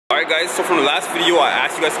Alright guys, so from the last video I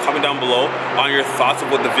asked you guys to comment down below on your thoughts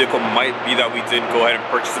of what the vehicle might be that we did go ahead and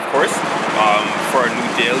purchase, of course, for our new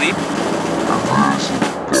daily.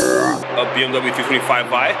 A BMW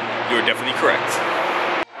 325i, you were definitely correct.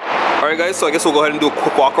 Alright guys, so I guess we'll go ahead and do a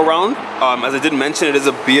quick walk around. As I did mention, it is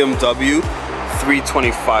a BMW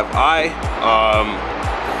 325i.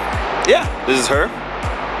 Yeah, this is her.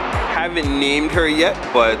 Haven't named her yet,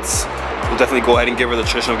 but we'll definitely go ahead and give her the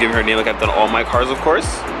tradition of giving her a name like I've done all my cars, of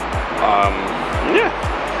course. Yeah.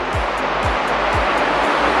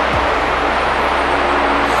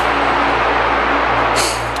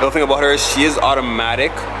 The other thing about her is she is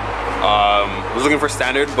automatic. I was looking for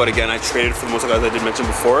standard, but again, I traded for the most of the guys I did mention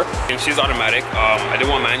before. And she's automatic. I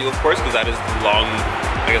didn't want manual, of course, because that is the long,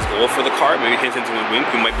 I guess, goal for the car. Maybe hint into the wing.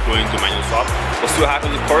 We might be going to manual swap. We'll see what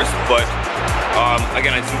happens, of course. But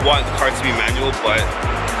again, I do want the car to be manual, but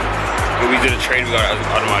when we did a trade, we got it as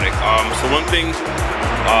automatic. So one thing,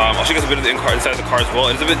 I'll show you guys a bit of the inside of the car as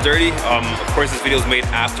well. It is a bit dirty. Of course, this video is made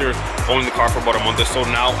after owning the car for about a month or so.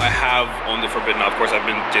 Now I have owned it for a bit now. Of course, I've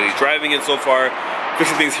been daily driving it so far,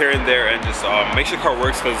 fixing things here and there, and just make sure the car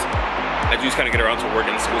works, because I do just kind of get around to work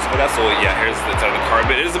and school and stuff like that. So yeah, here's the inside of the car.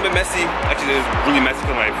 But it is a bit messy. Actually, it is really messy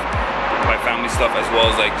because my family stuff as well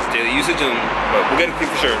as like just daily usage, and but we'll get it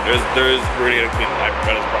clean for sure. We're gonna get it clean. I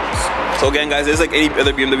promise. So again, guys, there's like any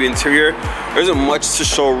other BMW interior. There isn't much to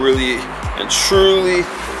show really and truly,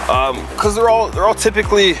 because they're all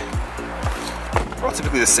typically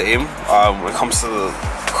the same when it comes to the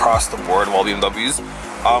across the board of all BMWs.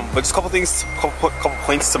 But just a couple things, couple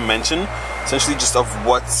points to mention, essentially just of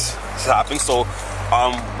what's happening. So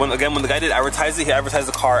when the guy did advertise it, he advertised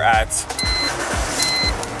the car at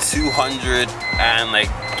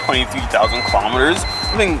 223,000 kilometers,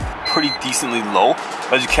 something pretty decently low.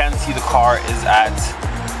 But as you can see, the car is at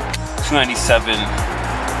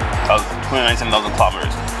 297,000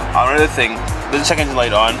 kilometers. Another thing, there's a check engine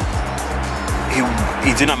light on.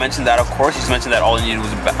 He did not mention that, of course. He just mentioned that all he needed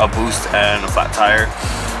was a boost and a flat tire.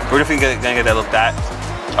 We're definitely gonna get that looked at.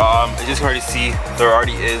 As you can already see, there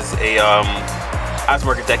already is a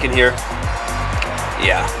aftermarket deck in here.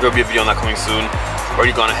 Yeah, there'll be a video on that coming soon.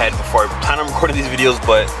 Already gone ahead before I plan on recording these videos,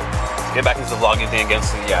 but get back into the vlogging thing again.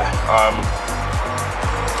 So yeah,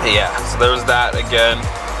 yeah. So there's that again.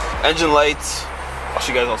 Engine lights. I'll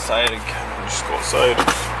show you guys outside again. Let me just go outside.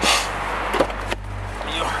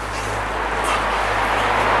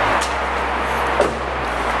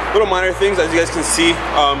 Little minor things, as you guys can see.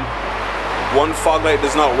 One fog light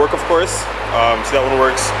does not work, of course. See, that one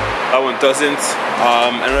works, that one doesn't.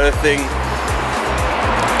 Another thing,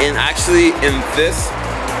 in this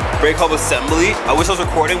brake hub assembly, I wish I was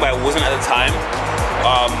recording, but I wasn't at the time.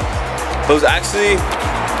 There's actually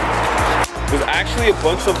a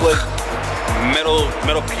bunch of like metal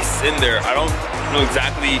pieces in there. I don't know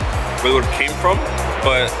exactly where it came from,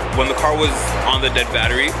 but when the car was on the dead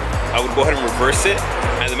battery, I would go ahead and reverse it,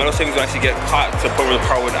 and the metal shavings would actually get caught to the point where the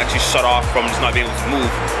car would actually shut off from just not being able to move.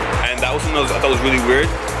 And that was something I thought was really weird.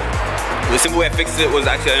 The simple way I fixed it was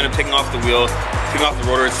actually I ended up taking off the wheel, taking off the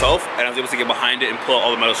rotor itself, and I was able to get behind it and pull out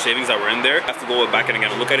all the metal shavings that were in there. I have to go back in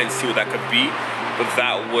again and look at it and see what that could be. But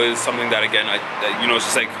that was something that, again, you know, it's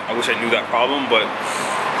just like, I wish I knew that problem. But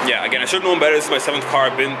yeah, again, I should have known better. This is my 7th car.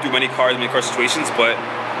 I've been through many car situations, but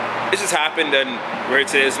it just happened, and we're here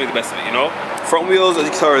today to make the best of it, you know? Front wheels, as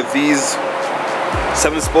you can tell, are these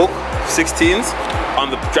 7-spoke 16s. On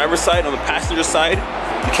the driver's side, on the passenger side,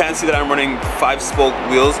 you can see that I'm running 5-spoke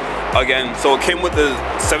wheels. Again, so it came with the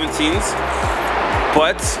 17s,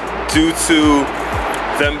 but due to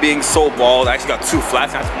them being so bald, I actually got 2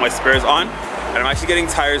 flats, and I have to put my spares on. And I'm actually getting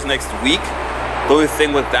tires next week. The only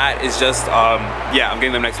thing with that is just, yeah, I'm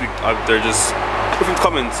getting them next week. They're just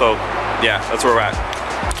coming, so yeah, that's where we're at.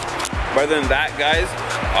 Other than that, guys,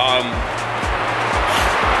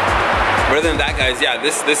 yeah,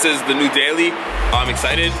 this is the new daily. I'm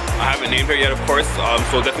excited. I haven't named her yet, of course.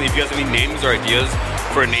 So definitely, if you guys have any names or ideas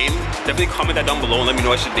for a name, definitely comment that down below and let me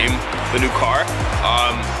know I should name the new car.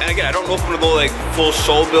 And again, I don't know if I'm gonna go like full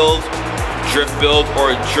show build, drift build,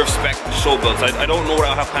 or drift spec show builds. I don't know what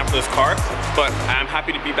I'll have planned for this car, but I'm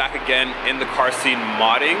happy to be back again in the car scene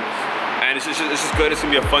modding. And it's just good. It's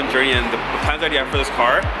gonna be a fun journey, and the plans that I have for this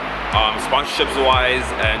car, sponsorships wise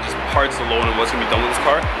and just parts alone and what's gonna be done with this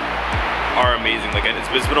car, are amazing. Like, it's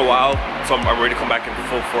been a while, so I'm ready to come back in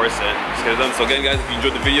full force and just get it done. So again, guys, if you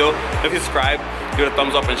enjoyed the video, definitely subscribe, give it a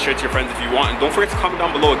thumbs up, and share it to your friends if you want. And don't forget to comment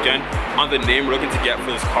down below again on the name we're looking to get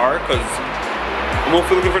for this car, because I'm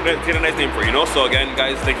hopefully looking to get a nice name for it, you know? So again,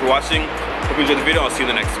 guys, thanks for watching. Hope you enjoyed the video. I'll see you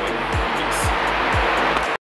in the next one.